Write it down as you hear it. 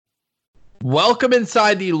Welcome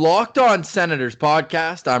inside the Locked On Senators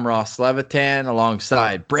podcast. I'm Ross Levitan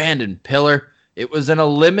alongside Brandon Pillar. It was an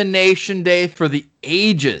elimination day for the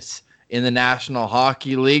ages in the National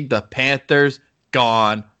Hockey League. The Panthers,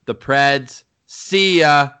 gone. The Preds, see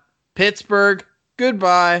ya. Pittsburgh,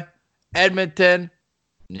 goodbye. Edmonton,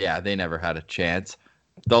 yeah, they never had a chance.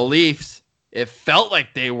 The Leafs, it felt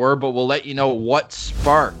like they were, but we'll let you know what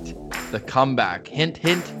sparked the comeback. Hint,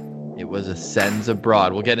 hint. It was a Sens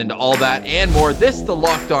abroad. We'll get into all that and more. This is the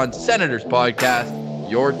Locked On Senators podcast,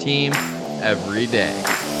 your team every day.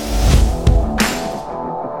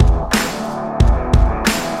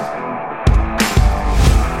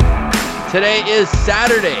 Today is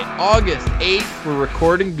Saturday, August 8th. We're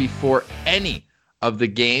recording before any of the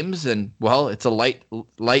games, and, well, it's a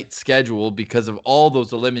light schedule because of all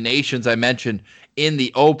those eliminations I mentioned in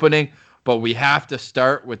the opening. But we have to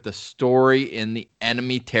start with the story in the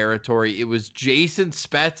enemy territory. It was Jason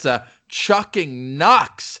Spezza chucking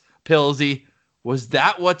Knox. Pilsy, was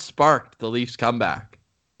that what sparked the Leafs comeback?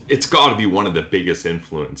 It's got to be one of the biggest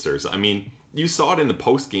influencers. I mean, you saw it in the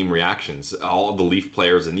post-game reactions, all the Leaf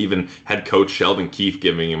players and even head coach Sheldon Keefe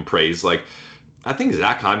giving him praise. Like, I think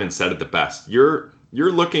Zach Hyman said it the best. You're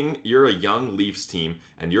a young Leafs team,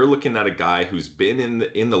 and you're looking at a guy who's been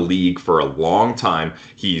in the league for a long time.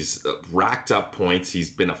 He's racked up points. He's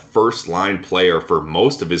been a first-line player for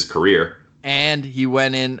most of his career. And he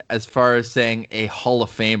went in as far as saying a Hall of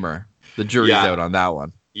Famer. The jury's out on that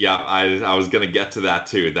one. Yeah, I was going to get to that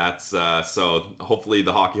too. That's so hopefully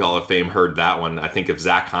the Hockey Hall of Fame heard that one. I think if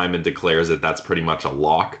Zach Hyman declares it, that's pretty much a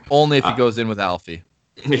lock. Only if he goes in with Alfie.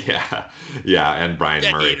 Yeah, and Brian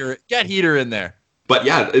Murray. Get Heater in there. But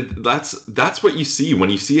yeah, that's what you see when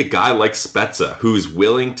you see a guy like Spezza who's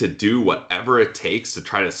willing to do whatever it takes to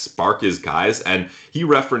try to spark his guys. And he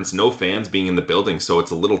referenced no fans being in the building, so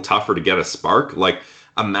it's a little tougher to get a spark. Like,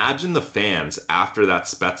 imagine the fans after that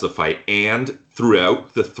Spezza fight and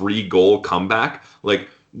throughout the 3-goal comeback. Like,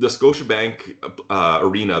 the Scotiabank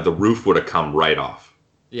arena, the roof would have come right off.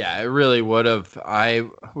 Yeah, it really would have. I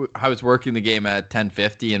was working the game at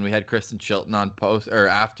 10:50, and we had Kristen Chilton on post or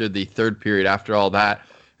after the third period. After all that,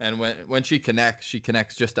 and when she connects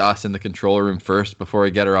just to us in the control room first before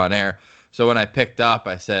we get her on air. So when I picked up,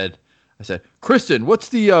 I said, Kristen, what's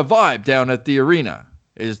the vibe down at the arena?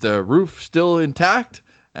 Is the roof still intact?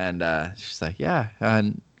 And she's like, yeah,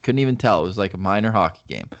 and couldn't even tell. It was like a minor hockey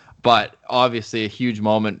game. But obviously a huge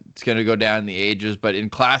moment. It's going to go down in the ages. But in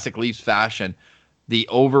classic Leafs fashion, the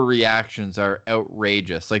overreactions are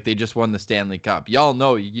outrageous. Like, they just won the Stanley Cup. Y'all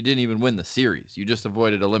know you didn't even win the series. You just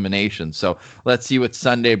avoided elimination. So let's see what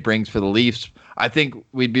Sunday brings for the Leafs. I think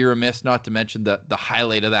we'd be remiss not to mention the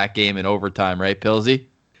highlight of that game in overtime, right, Pilsy?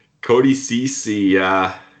 Cody Ceci,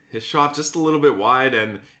 his shot just a little bit wide,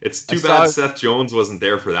 and it's too bad Seth Jones wasn't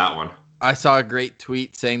there for that one. I saw a great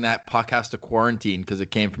tweet saying that puck has to quarantine because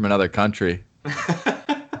it came from another country.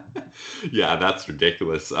 Yeah, that's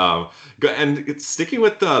ridiculous. And sticking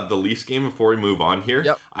with the Leafs game before we move on here,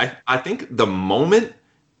 yep. I think the moment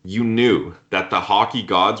you knew that the hockey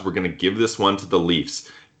gods were going to give this one to the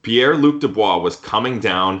Leafs, Pierre-Luc Dubois was coming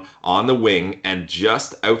down on the wing, and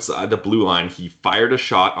just outside the blue line, he fired a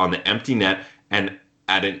shot on the empty net, and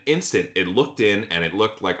at an instant, it looked in, and it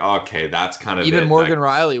looked like, okay, that's kind of even it. Morgan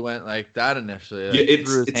Riley went like that initially. Like, yeah,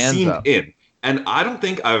 it seemed in. And I don't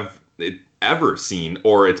think I've ever seen,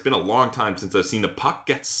 or it's been a long time since I've seen the puck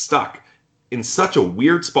get stuck in such a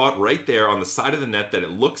weird spot right there on the side of the net that it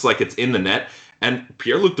looks like it's in the net. And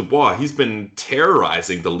Pierre-Luc Dubois, he's been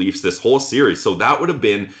terrorizing the Leafs this whole series. So that would have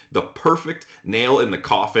been the perfect nail in the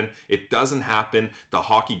coffin. It doesn't happen. The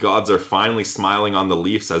hockey gods are finally smiling on the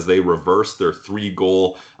Leafs as they reverse their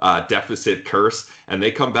 3-goal deficit curse, and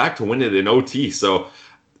they come back to win it in OT. So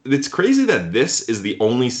it's crazy that this is the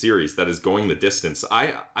only series that is going the distance.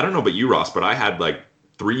 I don't know about you, Ross, but I had like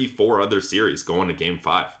 3-4 other series going to Game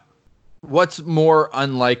 5. What's more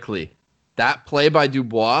unlikely? That play by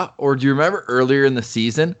Dubois, or do you remember earlier in the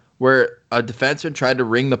season where a defenseman tried to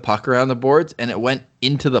ring the puck around the boards and it went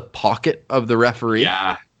into the pocket of the referee?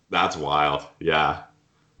 Yeah, that's wild. Yeah.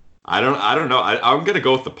 I don't know. I'm going to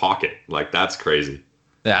go with the pocket. Like, that's crazy.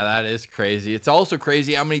 Yeah, that is crazy. It's also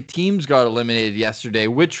crazy how many teams got eliminated yesterday.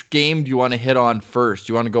 Which game do you want to hit on first?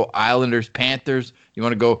 Do you want to go Islanders, Panthers? You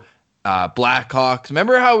want to go Blackhawks?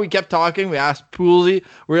 Remember how we kept talking? We asked Poolsy.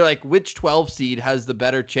 We were like, which 12 seed has the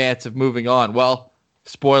better chance of moving on? Well,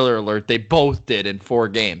 spoiler alert, they both did in 4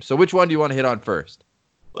 games. So which one do you want to hit on first?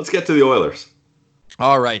 Let's get to the Oilers.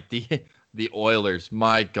 All right, the Oilers.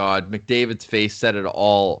 My God, McDavid's face said it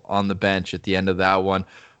all on the bench at the end of that one.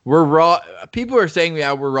 People are saying,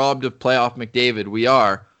 yeah, we're robbed of playoff McDavid. We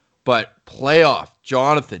are. But playoff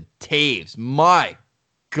Jonathan Toews, my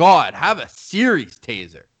God, have a series,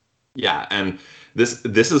 Taser. Yeah, and this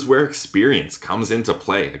is where experience comes into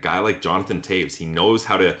play. A guy like Jonathan Toews, he knows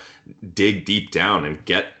how to dig deep down and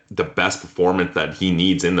get the best performance that he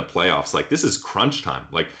needs in the playoffs. Like, this is crunch time.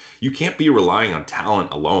 Like, you can't be relying on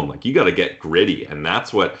talent alone. Like, you got to get gritty, and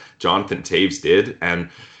that's what Jonathan Toews did. And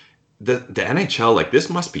the NHL, like, this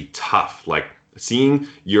must be tough. Like, seeing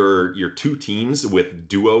your two teams with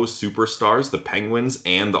duo superstars, the Penguins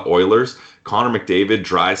and the Oilers, Connor McDavid,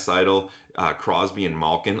 Draisaitl, Crosby, and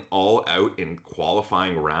Malkin, all out in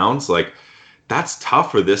qualifying rounds. Like, that's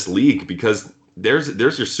tough for this league because there's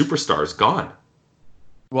your superstars gone.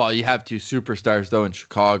 Well, you have two superstars, though, in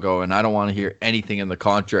Chicago, and I don't want to hear anything in the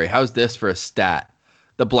contrary. How's this for a stat?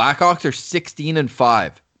 The Blackhawks are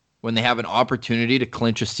 16-5 when they have an opportunity to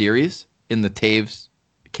clinch a series in the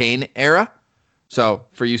Toews-Kane era. So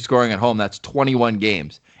for you scoring at home, that's 21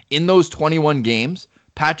 games. In those 21 games,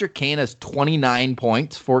 Patrick Kane has 29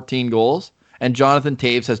 points, 14 goals, and Jonathan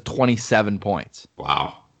Toews has 27 points.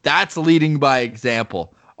 Wow. That's leading by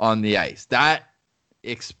example on the ice. That's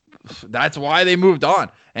why they moved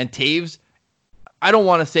on. And Toews, I don't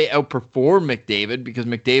want to say outperformed McDavid because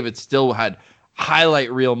McDavid still had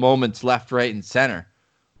highlight reel moments left, right, and center.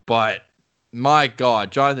 But my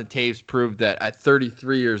God, Jonathan Toews proved that at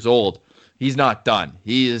 33 years old, he's not done.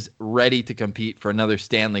 He is ready to compete for another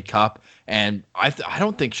Stanley Cup. And I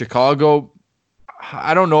don't think Chicago,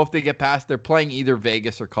 I don't know if they get past. They're playing either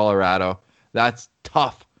Vegas or Colorado. That's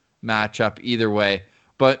tough matchup either way.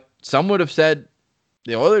 But some would have said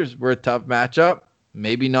the Oilers were a tough matchup.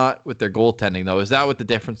 Maybe not with their goaltending, though. Is that what the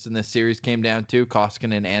difference in this series came down to?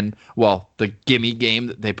 Koskinen and, well, the gimme game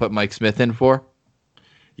that they put Mike Smith in for?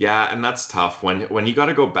 Yeah, and that's tough when you got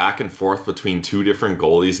to go back and forth between two different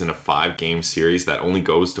goalies in a 5-game series that only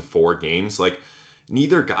goes to 4 games. Like,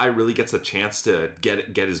 neither guy really gets a chance to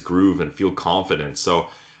get his groove and feel confident. So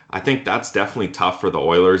I think that's definitely tough for the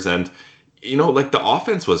Oilers. And, you know, like, the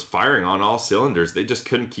offense was firing on all cylinders. They just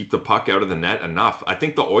couldn't keep the puck out of the net enough. I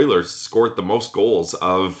think the Oilers scored the most goals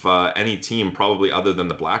of any team, probably other than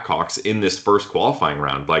the Blackhawks, in this first qualifying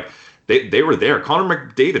round. Like, they were there. Connor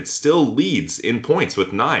McDavid still leads in points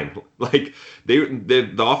with 9. Like,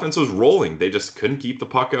 the offense was rolling. They just couldn't keep the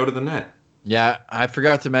puck out of the net. Yeah, I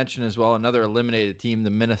forgot to mention as well another eliminated team, the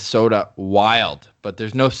Minnesota Wild. But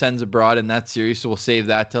there's no Sens abroad in that series, so we'll save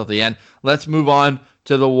that till the end. Let's move on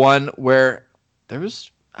to the one where there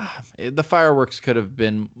was the fireworks could have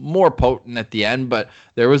been more potent at the end, but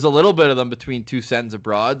there was a little bit of them between two Sens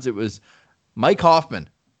abroads. It was Mike Hoffman,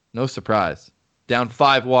 no surprise, down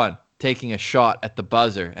 5-1. Taking a shot at the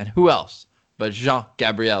buzzer. And who else but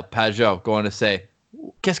Jean-Gabriel Pageau going to say,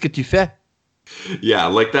 "Qu'est-ce que tu fais?" Yeah,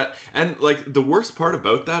 like that. And like the worst part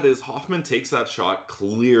about that is Hoffman takes that shot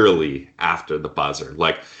clearly after the buzzer.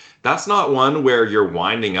 Like, that's not one where you're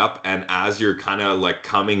winding up and as you're kind of like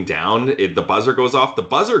coming down, the buzzer goes off. The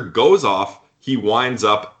buzzer goes off, he winds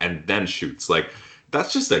up and then shoots. Like,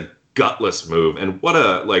 that's just a gutless move. And what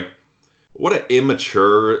an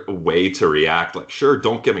immature way to react. Like, sure,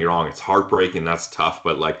 don't get me wrong, it's heartbreaking, that's tough,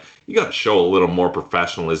 but like, you got to show a little more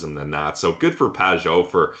professionalism than that. So good for Pageau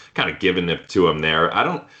for kind of giving it to him there.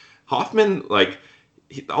 Hoffman, like,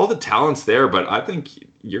 all the talent's there, but I think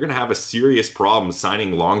you're going to have a serious problem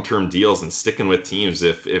signing long-term deals and sticking with teams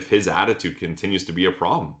if his attitude continues to be a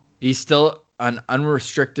problem. He's still an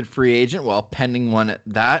unrestricted free agent, well, pending one at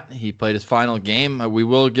that. He played his final game. We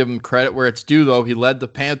will give him credit where it's due, though. He led the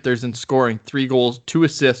Panthers in scoring 3 goals, 2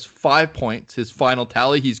 assists, 5 points. His final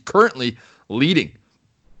tally. He's currently leading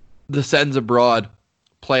the Sens abroad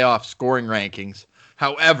playoff scoring rankings.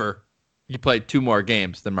 However, he played 2 more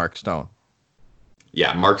games than Mark Stone.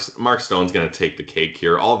 Yeah, Mark Stone's going to take the cake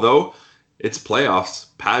here. Although it's playoffs,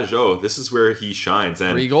 Pageau, this is where he shines.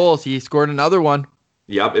 And 3 goals. He scored another one.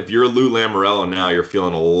 Yep, if you're Lou Lamoriello now, you're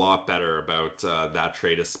feeling a lot better about that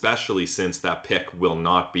trade, especially since that pick will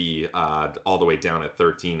not be all the way down at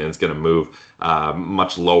 13 and it's going to move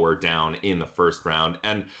much lower down in the first round.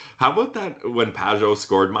 And how about that when Pageau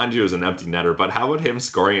scored? Mind you, it was an empty netter, but how about him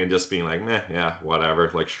scoring and just being like, meh, yeah,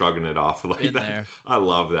 whatever, like shrugging it off like that? I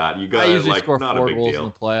love that. You got like not a big deal.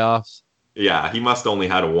 In the playoffs. Yeah, he must only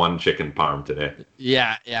had 1 chicken parm today.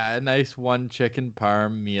 Yeah, a nice 1 chicken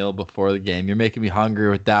parm meal before the game. You're making me hungry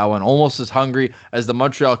with that one. Almost as hungry as the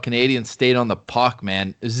Montreal Canadiens stayed on the puck,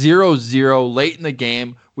 man. 0-0 late in the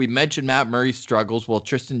game. We mentioned Matt Murray's struggles. Well,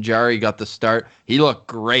 Tristan Jarry got the start. He looked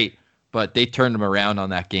great, but they turned him around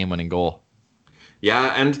on that game-winning goal.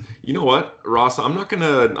 Yeah, and you know what, Ross? I'm not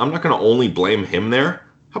gonna only blame him there.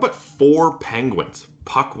 How about 4 Penguins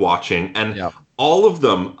puck watching and all of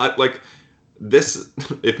them like. this,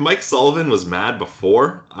 if Mike Sullivan was mad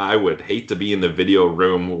before, I would hate to be in the video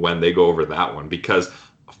room when they go over that one, because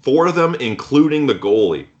four of them, including the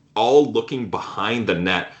goalie, all looking behind the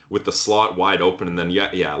net with the slot wide open. And then,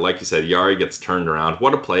 yeah, like you said, Yari gets turned around.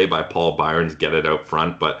 What a play by Paul Byron to get it out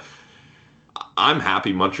front. But I'm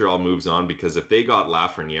happy Montreal moves on, because if they got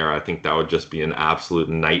Lafreniere, I think that would just be an absolute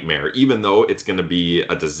nightmare. Even though it's going to be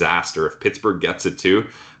a disaster if Pittsburgh gets it too,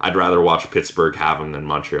 I'd rather watch Pittsburgh have him than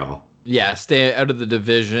Montreal. Yeah, stay out of the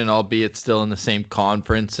division, albeit still in the same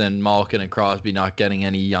conference, and Malkin and Crosby not getting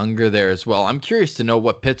any younger there as well. I'm curious to know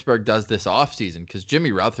what Pittsburgh does this offseason, because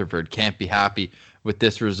Jimmy Rutherford can't be happy with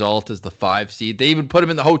this result as the 5 seed. They even put him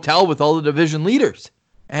in the hotel with all the division leaders.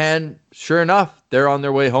 And sure enough, they're on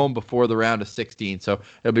their way home before the round of 16. So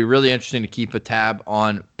it'll be really interesting to keep a tab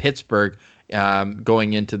on Pittsburgh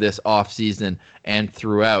going into this offseason and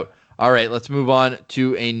throughout. All right, let's move on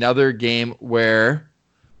to another game where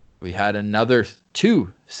we had another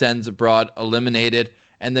 2 Sens abroad eliminated,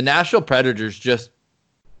 and the Nashville Predators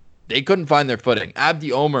they couldn't find their footing.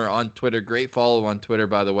 Abdi Omer on Twitter, great follow on Twitter,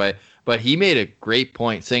 by the way, but he made a great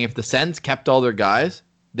point saying if the Sens kept all their guys,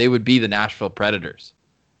 they would be the Nashville Predators.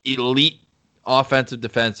 Elite offensive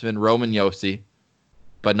defenseman Roman Josi,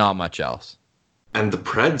 but not much else. And the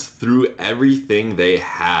Preds threw everything they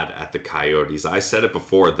had at the Coyotes. I said it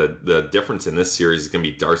before, the difference in this series is going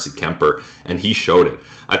to be Darcy Kemper, and he showed it.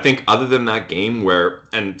 I think other than that game where,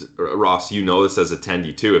 and Ross, you know this as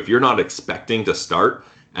attendee too, if you're not expecting to start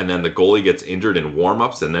and then the goalie gets injured in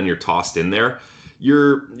warmups and then you're tossed in there,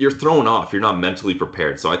 you're thrown off. You're not mentally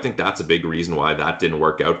prepared. So I think that's a big reason why that didn't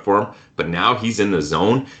work out for him. But now he's in the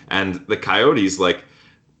zone, and the Coyotes, like,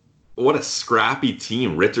 what a scrappy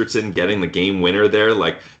team. Richardson getting the game winner there.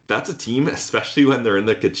 Like, that's a team, especially when they're in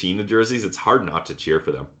the Kachina jerseys, it's hard not to cheer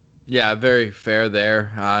for them. Yeah, very fair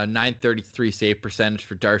there. 933 save percentage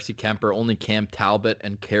for Darcy Kemper. Only Cam Talbot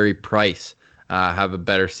and Carey Price have a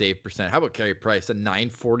better save percentage. How about Carey Price? A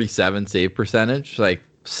 947 save percentage. Like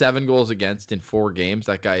 7 goals against in 4 games.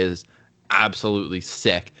 That guy is absolutely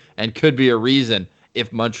sick and could be a reason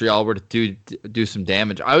if Montreal were to do some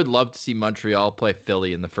damage. I would love to see Montreal play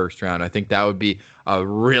Philly in the first round. I think that would be a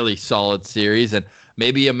really solid series, and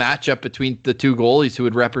maybe a matchup between the 2 goalies who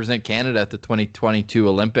would represent Canada at the 2022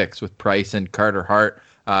 Olympics, with Price and Carter Hart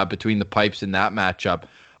between the pipes in that matchup.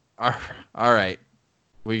 All right,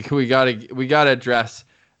 we gotta address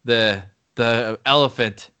the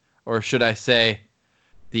elephant, or should I say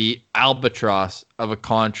the albatross of a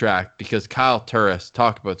contract, because Kyle Turris,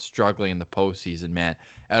 talk about struggling in the postseason, man.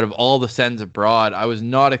 Out of all the Sens abroad, I was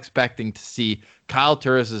not expecting to see Kyle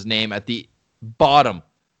Turris' name at the bottom,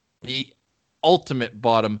 the ultimate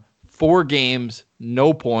bottom. 4 games,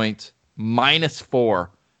 no points, -4.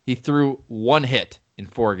 He threw 1 hit in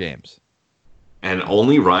 4 games. And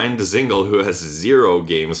only Ryan Dzingel, who has 0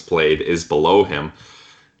 games played, is below him.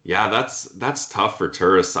 Yeah, that's tough for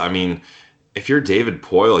Turris. I mean, if you're David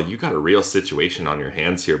Poile, you got a real situation on your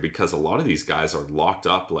hands here, because a lot of these guys are locked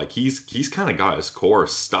up. Like, he's kind of got his core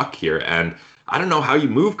stuck here, and I don't know how you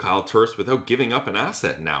move Kyle Turris without giving up an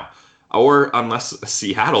asset now, or unless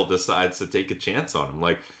Seattle decides to take a chance on him.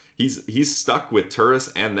 Like, he's stuck with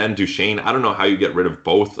Turris and then Duchesne. I don't know how you get rid of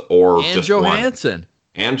both, or and just Johansson. one.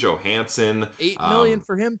 And Johansson. $8 million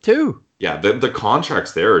for him too. Yeah, the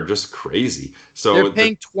contracts there are just crazy. So they're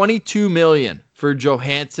paying $22 million for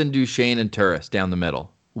Johansson, Duchesne, and Turris down the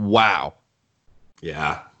middle. Wow.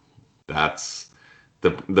 Yeah, that's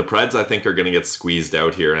the Preds, I think, are going to get squeezed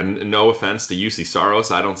out here. And no offense to UC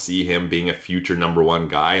Saros, I don't see him being a future number 1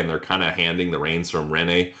 guy, and they're kind of handing the reins from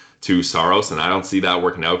Rene to Saros, and I don't see that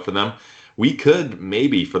working out for them. We could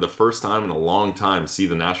maybe, for the first time in a long time, see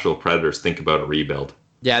the Nashville Predators think about a rebuild.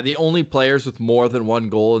 Yeah, the only players with more than 1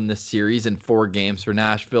 goal in this series in 4 games for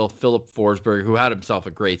Nashville, Philip Forsberg, who had himself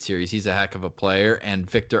a great series. He's a heck of a player. And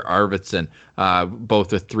Victor Arvidsson,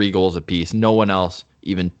 both with 3 goals apiece. No one else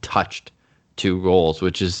even touched 2 goals,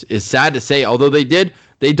 which is sad to say. Although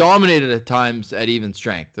they dominated at times at even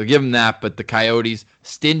strength. They'll give them that, but the Coyotes,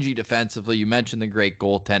 stingy defensively. You mentioned the great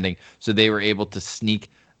goaltending, so they were able to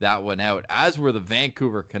sneak that one out. As were the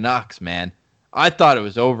Vancouver Canucks, man. I thought it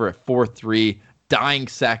was over at 4-3. Dying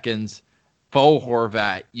seconds. Bo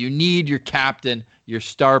Horvat, you need your captain, your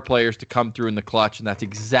star players to come through in the clutch, and that's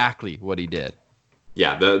exactly what he did.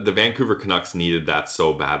 Yeah, the Vancouver Canucks needed that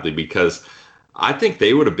so badly, because I think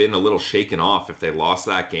they would have been a little shaken off if they lost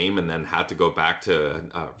that game and then had to go back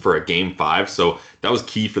to for a game 5. So that was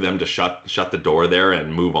key for them to shut the door there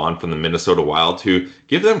and move on from the Minnesota Wild. To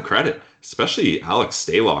give them credit, especially Alex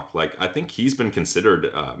Stalock. Like, I think he's been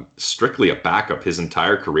considered strictly a backup his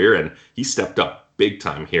entire career, and he stepped up big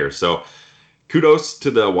time here. So kudos to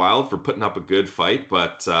the Wild for putting up a good fight,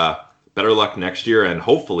 but better luck next year, and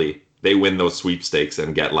hopefully they win those sweepstakes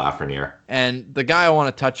and get Lafreniere. And the guy I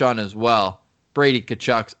want to touch on as well, Brady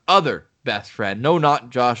Tkachuk's other best friend. No, not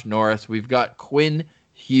Josh Norris. We've got Quinn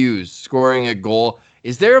Hughes scoring a goal.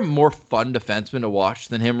 Is there a more fun defenseman to watch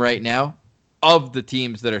than him right now? Of the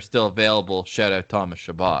teams that are still available, shout out Thomas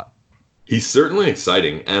Chabot. He's certainly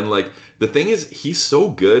exciting, and like the thing is, he's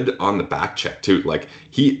so good on the back check too. Like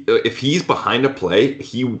if he's behind a play,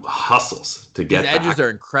 he hustles to get. His edges are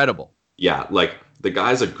incredible. Yeah, like the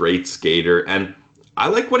guy's a great skater, and I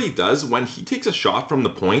like what he does when he takes a shot from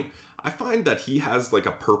the point. I find that he has like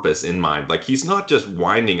a purpose in mind. Like he's not just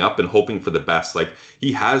winding up and hoping for the best. Like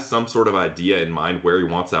he has some sort of idea in mind where he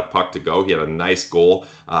wants that puck to go. He had a nice goal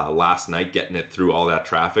last night, getting it through all that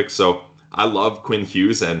traffic. So I love Quinn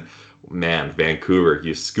Hughes, and man, Vancouver,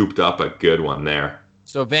 you scooped up a good one there.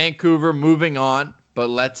 So Vancouver moving on, but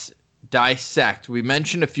let's dissect. We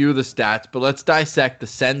mentioned a few of the stats, but let's dissect the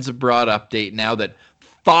Sens Abroad update now that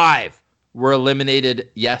 5 were eliminated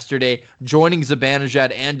yesterday, joining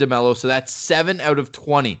Zibanejad and DeMello. So that's 7 out of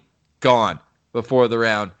 20 gone before the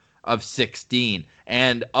round of 16.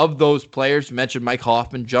 And of those players, you mentioned Mike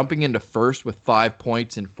Hoffman jumping into first with 5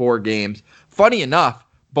 points in 4 games. Funny enough,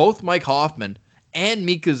 both Mike Hoffman and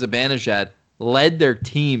Mika Zibanejad led their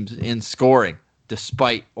teams in scoring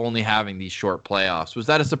despite only having these short playoffs. Was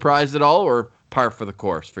that a surprise at all, or par for the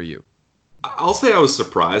course for you? I'll say I was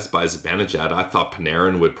surprised by Zibanejad. I thought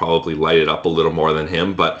Panarin would probably light it up a little more than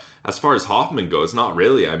him, but as far as Hoffman goes, not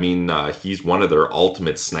really. I mean, he's one of their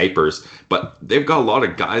ultimate snipers, but they've got a lot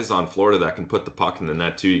of guys on Florida that can put the puck in the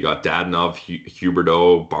net too. You got Dadonov,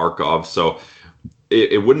 Huberdeau, Barkov, so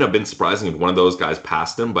it wouldn't have been surprising if one of those guys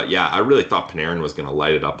passed him, but yeah, I really thought Panarin was going to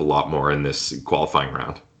light it up a lot more in this qualifying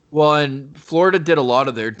round. Well, and Florida did a lot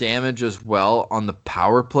of their damage as well on the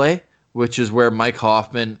power play, which is where Mike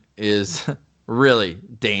Hoffman is really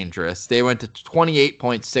dangerous. They went to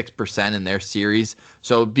 28.6% in their series.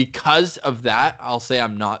 So because of that, I'll say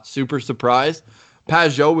I'm not super surprised.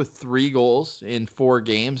 Pajot with 3 goals in 4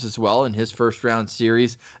 games as well in his first round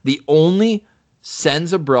series. The only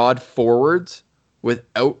Sens Abroad forwards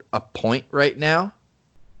without a point right now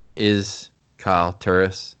is Kyle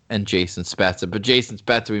Turris and Jason Spezza. But Jason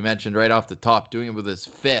Spezza, we mentioned right off the top, doing it with his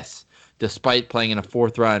fists, despite playing in a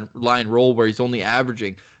fourth line role where he's only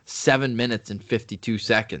averaging 7 minutes and 52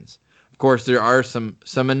 seconds. Of course, there are some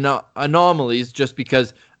anomalies just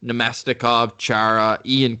because Nemestikov, Chara,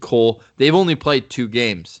 Ian Cole, they've only played 2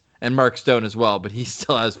 games, and Mark Stone as well, but he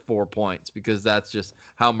still has 4 points because that's just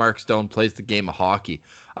how Mark Stone plays the game of hockey.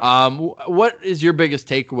 What is your biggest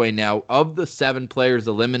takeaway now of the 7 players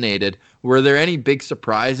eliminated? Were there any big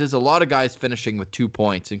surprises? A lot of guys finishing with 2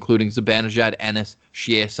 points, including Zibanejad, Ennis,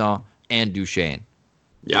 Chiasson, and Duchesne.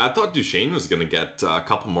 Yeah, I thought Duchesne was going to get a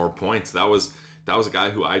couple more points. That was a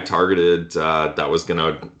guy who I targeted that was going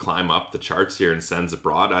to climb up the charts here in Sens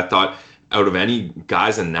Abroad. I thought out of any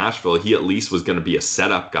guys in Nashville, he at least was going to be a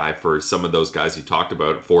setup guy for some of those guys you talked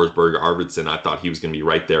about, Forsberg, Arvidsson. I thought he was going to be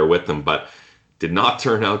right there with them, but did not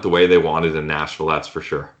turn out the way they wanted in Nashville, that's for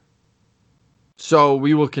sure. So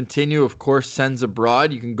we will continue, of course, Sens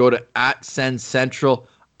Abroad. You can go to @SensCentral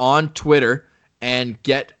on Twitter and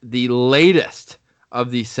get the latest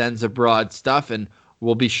of the Sens Abroad stuff, and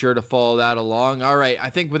we'll be sure to follow that along. All right, I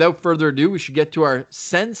think without further ado, we should get to our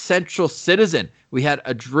Sens Central citizen. We had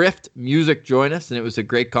Adrift Music join us, and it was a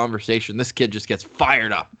great conversation. This kid just gets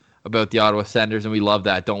fired up about the Ottawa Senators, and we love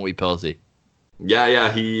that, don't we, Pilsy?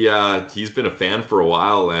 Yeah, he's been a fan for a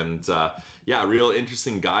while, and real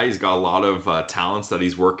interesting guy. He's got a lot of talents that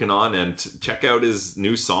he's working on, and check out his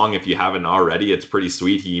new song if you haven't already. It's pretty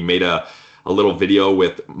sweet. He made a little video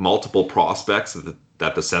with multiple prospects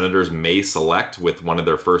that the Senators may select with one of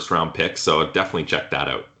their first-round picks, so definitely check that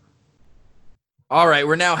out. All right,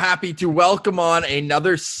 we're now happy to welcome on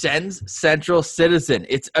another Sens Central citizen.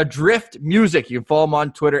 It's Adrift Music. You can follow him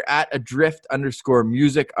on Twitter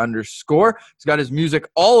 @Adrift_music_. He's got his music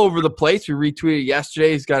all over the place. We retweeted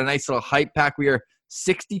yesterday. He's got a nice little hype pack. We are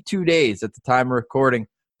 62 days at the time of recording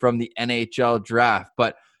from the NHL draft.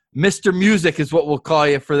 But Mr. Music is what we'll call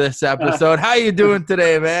you for this episode. How you doing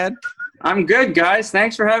today, man? I'm good, guys.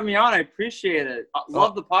 Thanks for having me on. I appreciate it.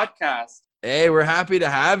 Love the podcast. Hey, we're happy to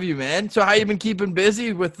have you, man. So how you been keeping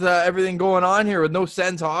busy with everything going on here with no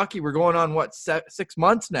Sens hockey? We're going on, 6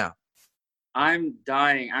 months now? I'm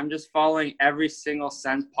dying. I'm just following every single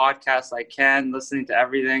Sens podcast I can, listening to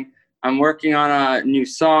everything. I'm working on a new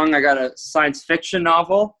song. I got a science fiction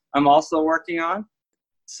novel I'm also working on.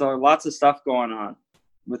 So lots of stuff going on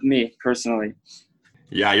with me personally.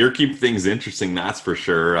 Yeah, you're keeping things interesting, that's for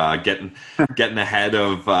sure. Getting ahead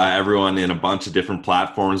of everyone in a bunch of different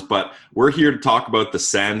platforms. But we're here to talk about the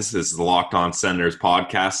Sens. This is the Locked On Senators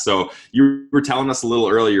podcast. So you were telling us a little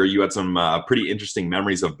earlier you had some pretty interesting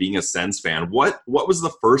memories of being a Sens fan. What was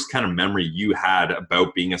the first kind of memory you had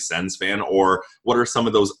about being a Sens fan, or what are some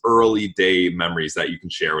of those early day memories that you can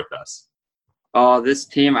share with us? Oh, this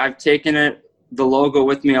team, I've taken the logo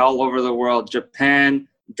with me all over the world. Japan,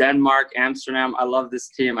 Denmark, Amsterdam. I love this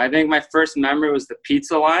team. I think my first memory was the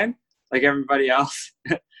pizza line, like everybody else.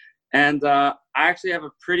 And I actually have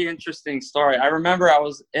a pretty interesting story. I remember I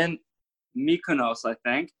was in Mykonos, I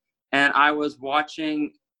think, and I was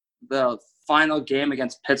watching the final game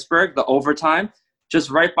against Pittsburgh, the overtime, just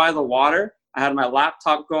right by the water. I had my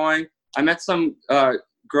laptop going. I met some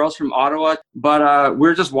girls from Ottawa, but we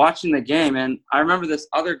were just watching the game. And I remember this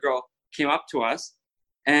other girl came up to us,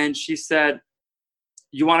 and she said,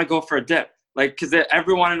 "You want to go for a dip?" Like, because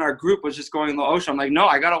everyone in our group was just going in the ocean. I'm like, no,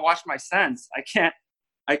 I got to watch my Sens. I can't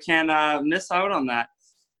miss out on that.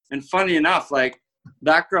 And funny enough, like,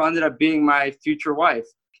 that girl ended up being my future wife.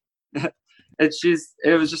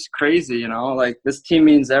 It was just crazy, you know? Like, this team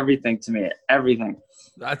means everything to me, everything.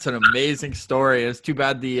 That's an amazing story. It's too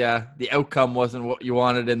bad the outcome wasn't what you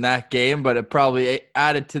wanted in that game, but it probably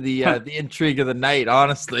added to the intrigue of the night,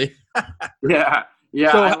 honestly. Yeah,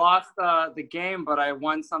 So, I lost the game, but I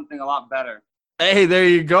won something a lot better. hey, there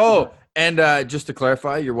you go. And just to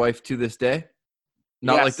clarify, your wife to this day?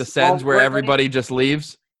 Not Yes. like the Sens where we're everybody just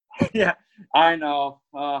leaves? Yeah, I know.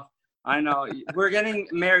 I know. We're getting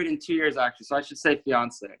married in 2 years, actually, so I should say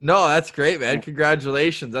fiance. No, that's great, man.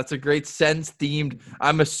 Congratulations. That's a great Sens-themed.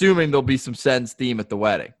 I'm assuming there'll be some Sens theme at the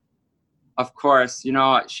wedding. Of course. You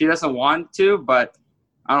know, she doesn't want to, but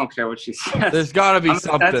I don't care what she says. There's got to be I'm a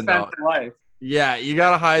Sens something, fan though. for life. Yeah, you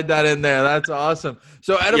got to hide that in there. That's awesome.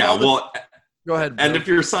 So, go ahead. And Bill. if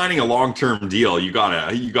you're signing a long-term deal, you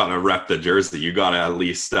gotta rep the jersey. You gotta at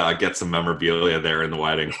least get some memorabilia there in the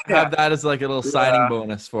wedding. Have that as like a little signing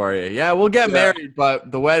bonus for you. Yeah, we'll get married,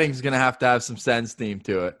 but the wedding's going to have some Sens theme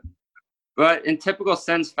to it. But in typical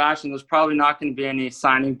Sens fashion, there's probably not going to be any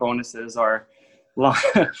signing bonuses or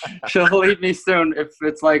she'll leave me soon if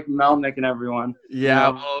it's like Melnick and everyone.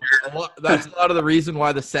 Yeah, well, that's a lot of the reason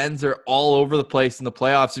why the Sens are all over the place in the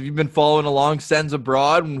playoffs. If you've been following along Sens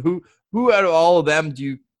abroad, who out of all of them do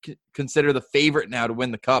you consider the favorite now to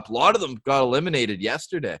win the cup? A lot of them got eliminated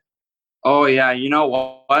yesterday. Oh, yeah. You know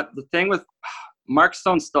what? The thing with Mark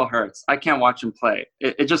Stone still hurts. I can't watch him play.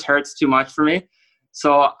 It just hurts too much for me.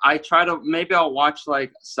 So maybe I'll watch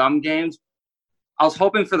like some games. I was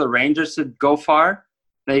hoping for the Rangers to go far.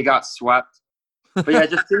 They got swept. But yeah,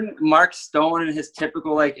 just seeing Mark Stone and his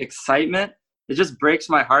typical like excitement, it just breaks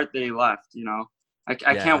my heart that he left, you know. I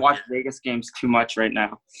can't watch Vegas games too much right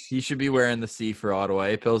now. He should be wearing the C for Ottawa,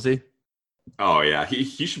 eh, Pilsy? Oh, yeah.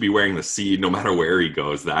 He should be wearing the C no matter where he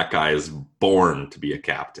goes. That guy is born to be a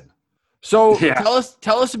captain. So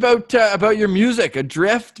tell us about your music,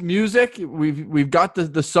 Adrift music. We've got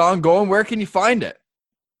the song going. Where can you find it?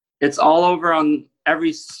 It's all over on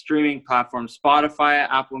every streaming platform, Spotify,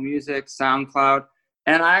 Apple Music, SoundCloud.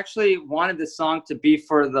 And I actually wanted this song to be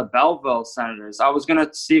for the Belleville Senators. I was going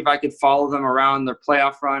to see if I could follow them around their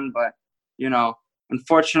playoff run, but, you know,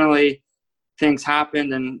 unfortunately, things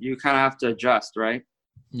happened and you kind of have to adjust, right?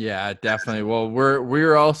 Yeah, definitely. Well,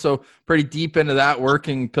 we're also pretty deep into that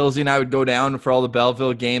working. Pilsy and I would go down for all the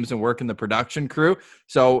Belleville games and work in the production crew.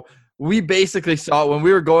 So we basically saw when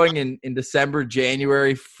we were going in December,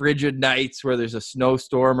 January, frigid nights where there's a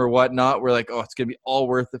snowstorm or whatnot. We're like, oh, it's going to be all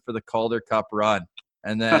worth it for the Calder Cup run.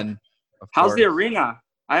 And then how's the arena?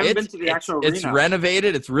 I haven't been to the actual arena. It's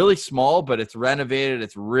renovated. It's really small, but it's renovated.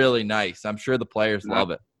 It's really nice. I'm sure the players love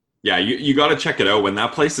it. Yeah, you got to check it out. When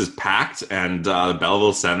that place is packed and the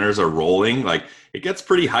Belleville Senators are rolling, like it gets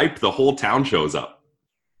pretty hyped. The whole town shows up.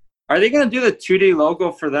 Are they going to do the 2D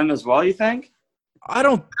logo for them as well, you think? I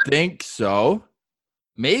don't think so.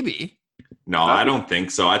 Maybe. No, I don't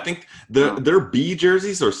think so. I think their B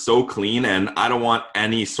jerseys are so clean, and I don't want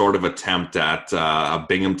any sort of attempt at a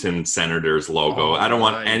Binghamton Senators logo. I don't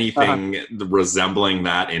want anything resembling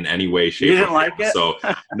that in any way, shape, or form. Like it? So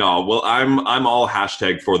no. Well, I'm all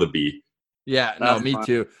hashtag for the B. Yeah, no, me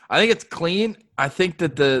too. I think it's clean. I think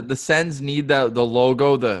that the Sens need the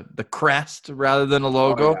logo, the crest rather than a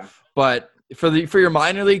logo. Oh, yeah. But for your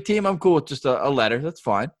minor league team, I'm cool with just a letter. That's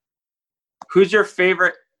fine. Who's your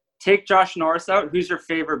favorite? Take Josh Norris out. Who's your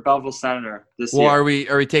favorite Belleville Senator this year? Well, are we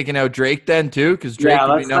taking out Drake then too? Because Drake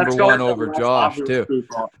would be number one over Josh too.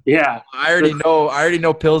 People. Yeah, I already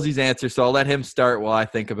know Pilsy's answer, so I'll let him start while I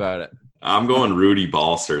think about it. I'm going Rudy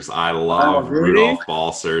Balcers. I love Rudolph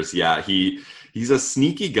Balcers. Yeah, He's a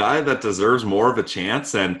sneaky guy that deserves more of a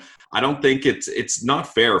chance, and I don't think it's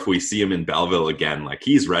not fair if we see him in Belleville again. Like,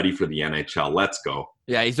 he's ready for the NHL. Let's go.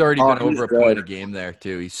 Yeah, he's already been over a point a game there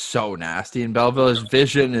too. He's so nasty in Belleville. His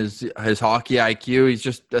vision, his hockey IQ, he's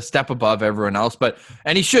just a step above everyone else.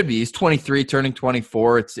 And he should be. He's 23, turning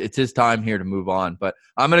 24. It's his time here to move on. But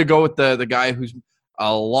I'm gonna go with the guy who's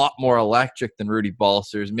a lot more electric than Rudy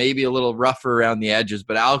Balcers, maybe a little rougher around the edges.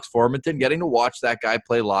 But Alex Formenton, getting to watch that guy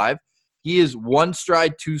play live, he is one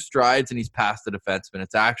stride, two strides, and he's past the defenseman.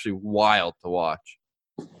 It's actually wild to watch.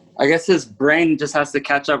 I guess his brain just has to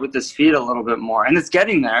catch up with his feet a little bit more, and it's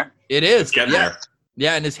getting there. It is. It's getting there.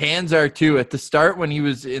 Yeah, and his hands are too. At the start, when he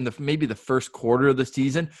was in maybe the first quarter of the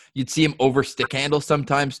season, you'd see him over stick handle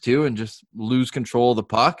sometimes too and just lose control of the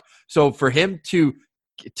puck. So for him to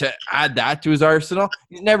add that to his arsenal,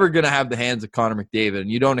 he's never going to have the hands of Connor McDavid,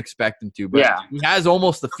 and you don't expect him to. But he has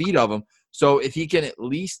almost the feet of him. So if he can at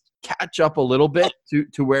least catch up a little bit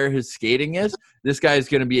to where his skating is, this guy is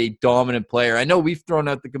going to be a dominant player. I know we've thrown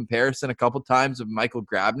out the comparison a couple times of Michael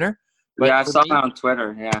Grabner. But I saw that on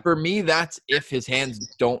Twitter, yeah. For me, that's if his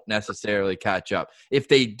hands don't necessarily catch up. If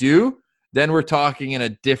they do, then we're talking in a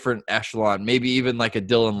different echelon, maybe even like a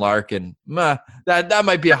Dylan Larkin. That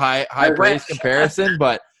might be a high praise comparison,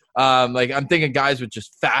 but like I'm thinking guys with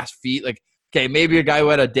just fast feet, like, okay, maybe a guy who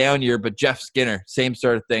had a down year, but Jeff Skinner, same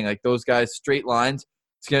sort of thing. Like those guys, straight lines,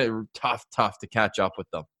 it's going to be tough to catch up with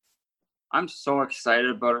them. I'm so excited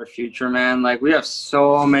about our future, man. Like, we have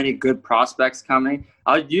so many good prospects coming.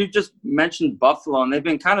 You just mentioned Buffalo, and they've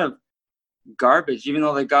been kind of garbage, even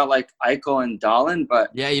though they got, like, Eichel and Dahlin.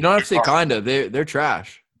 But yeah, you don't have to say kind of. They're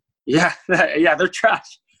trash. Yeah, yeah, they're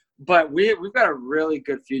trash. But we've got a really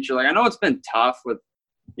good future. Like, I know it's been tough with,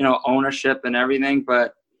 ownership and everything,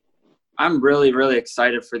 but I'm really, really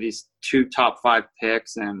excited for these 2 top 5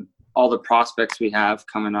 picks and all the prospects we have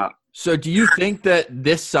coming up. So do you think that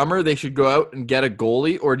this summer they should go out and get a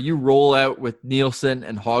goalie, or do you roll out with Nielsen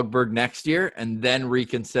and Hogberg next year and then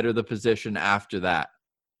reconsider the position after that?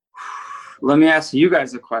 Let me ask you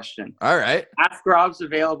guys a question. All right. Askarov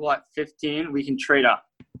available at 15. We can trade up.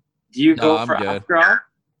 Do you go for Askarov?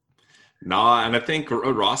 Nah, and I think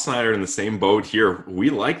Ross and I are in the same boat here. We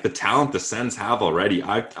like the talent the Sens have already.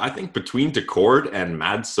 I think between Decord and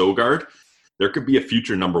Mad Sogard, there could be a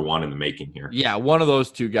future number 1 in the making here. Yeah, one of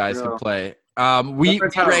those two guys could play. We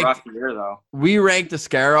ranked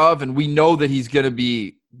Askarov, and we know that he's going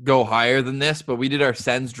to go higher than this, but we did our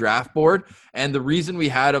Sens draft board, and the reason we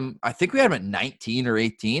had him, I think we had him at 19 or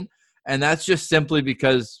 18, and that's just simply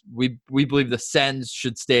because we believe the Sens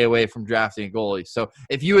should stay away from drafting a goalie. So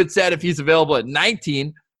if you had said if he's available at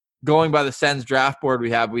 19, going by the Sens draft board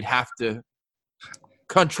we'd have to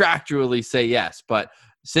contractually say yes, but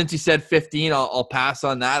since you said 15, I'll pass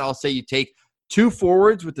on that. I'll say you take 2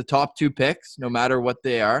 forwards with the top 2 picks, no matter what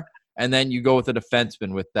they are, and then you go with a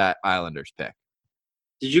defenseman with that Islanders pick.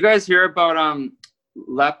 Did you guys hear about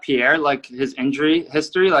Lapierre, like his injury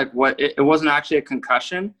history? Like it wasn't actually a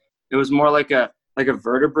concussion. It was more like a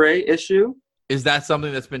vertebrae issue. Is that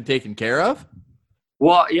something that's been taken care of?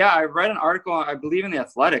 Well, yeah, I read an article, I believe in The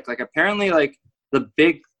Athletic. Like apparently like the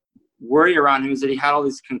big worry around him is that he had all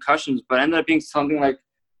these concussions, but ended up being something like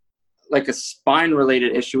a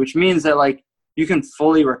spine-related issue, which means that, like, you can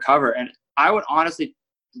fully recover. And I would honestly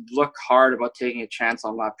look hard about taking a chance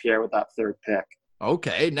on Lapierre with that 3rd pick.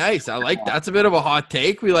 Okay, nice. I like that's a bit of a hot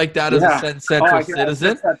take. We like that as a Central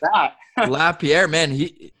citizen. Lapierre, man,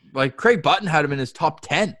 Craig Button had him in his top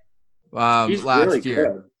 10 last really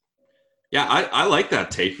year. Good. Yeah, I like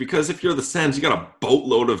that take because if you're the Sens, you got a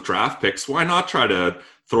boatload of draft picks. Why not try to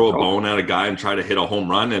throw a bone at a guy and try to hit a home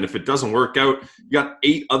run? And if it doesn't work out, you got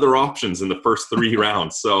 8 other options in the first 3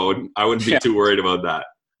 rounds. So I wouldn't be too worried about that.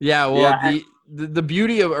 Yeah, well, the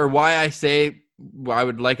beauty of, or why I say I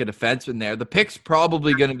would like a defenseman there, the pick's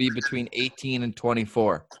probably going to be between 18 and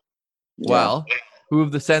 24. Yeah. Well, who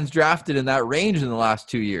have the Sens drafted in that range in the last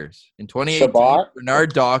 2 years? In 2018, Shabbat.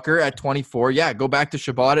 Bernard Docker at 24. Yeah, go back to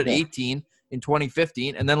Shabbat at 18 in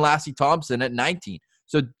 2015, and then Lassie Thompson at 19.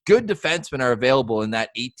 So good defensemen are available in that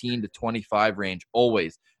 18 to 25 range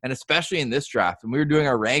always, and especially in this draft. When we were doing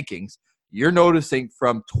our rankings, you're noticing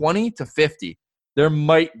from 20 to 50, there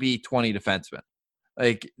might be 20 defensemen.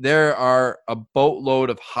 Like, there are a boatload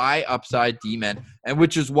of high upside D-men, and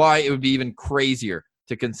which is why it would be even crazier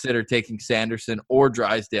to consider taking Sanderson or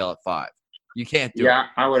Drysdale at 5. You can't do it. Yeah,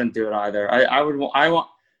 I wouldn't do it either. I want.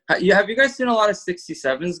 Have you guys seen a lot of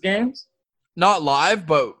 67s games? Not live,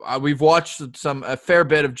 but we've watched a fair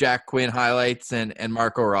bit of Jack Quinn highlights and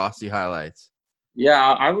Marco Rossi highlights.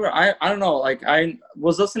 Yeah, I don't know. Like, I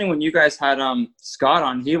was listening when you guys had Scott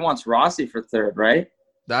on. He wants Rossi for 3rd, right?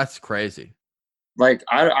 That's crazy. Like,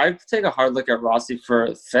 I'd take a hard look at Rossi for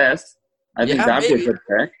 5th. I think that'd be a good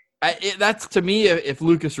pick. That's, to me, if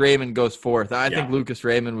Lucas Raymond goes 4th, I think Lucas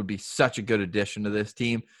Raymond would be such a good addition to this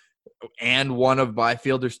team. And one of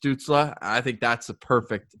Byfield or Stützle, I think that's a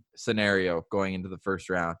perfect scenario going into the first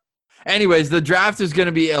round. Anyways, the draft is going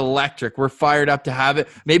to be electric. We're fired up to have it.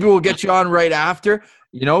 Maybe we'll get you on right after,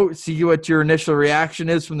 see what your initial reaction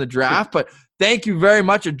is from the draft. But thank you very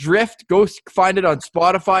much. Adrift, go find it on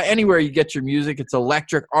Spotify, anywhere you get your music. It's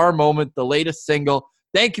electric. Our Moment, the latest single.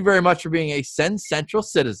 Thank you very much for being a Sens Central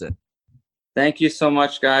citizen. Thank you so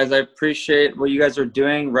much, guys. I appreciate what you guys are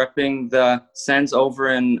doing, repping the Sens over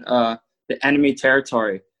in the enemy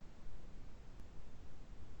territory.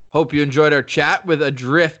 Hope you enjoyed our chat with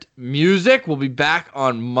Adrift Music. We'll be back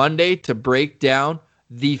on Monday to break down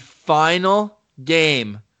the final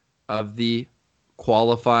game of the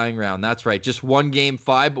qualifying round. That's right, just one game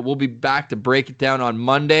 5, but we'll be back to break it down on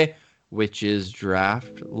Monday, which is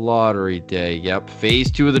Draft Lottery Day. Yep,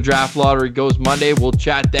 Phase 2 of the Draft Lottery goes Monday. We'll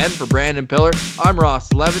chat then. For Brandon Pillar, I'm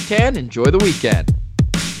Ross Levitan. Enjoy the weekend.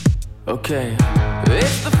 Okay,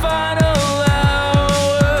 it's the final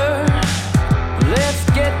hour. Let's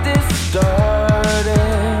get this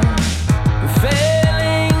started.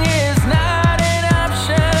 Failing is not an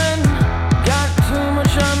option. Got too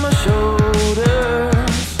much on my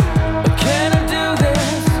shoulders. Can I do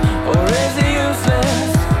this, or is it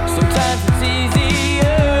useless? Sometimes it's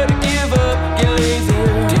easier to give up, get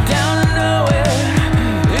lazier. Deep down I know it,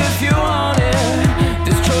 if you want it.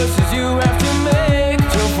 There's choices you have to make,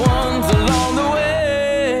 tough ones along the way.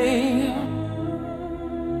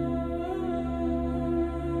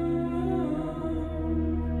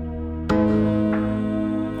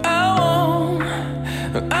 I want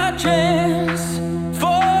a chance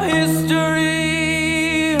for history.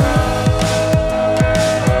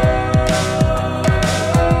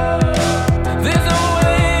 There's no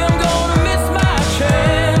way I'm gonna miss my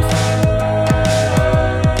chance.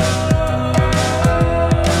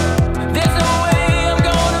 There's no way I'm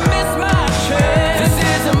gonna miss my chance. This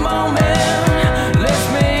is a moment, let's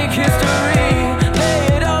make history. Lay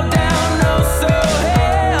it all down, oh so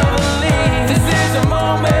heavily. This is a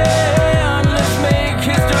moment, let's make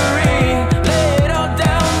history. Lay it all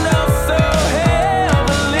down, oh so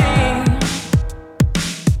heavily.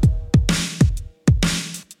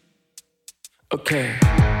 Okay,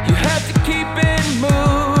 you have to keep it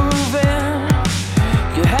moving.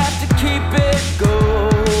 You have to keep it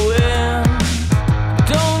going.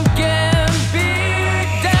 Don't get beat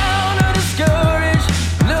down or discouraged.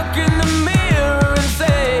 Look in the mirror and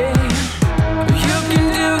say, you can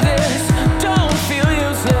do this. Don't feel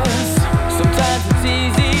useless. Sometimes it's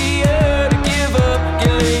easier to give up,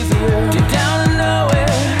 get lazier. Deep down I know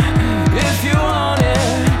it, if you want it.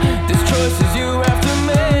 There's choices you have to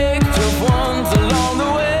make, tough ones along the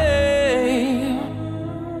way.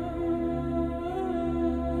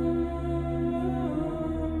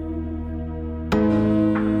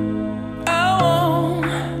 I want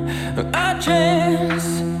a chance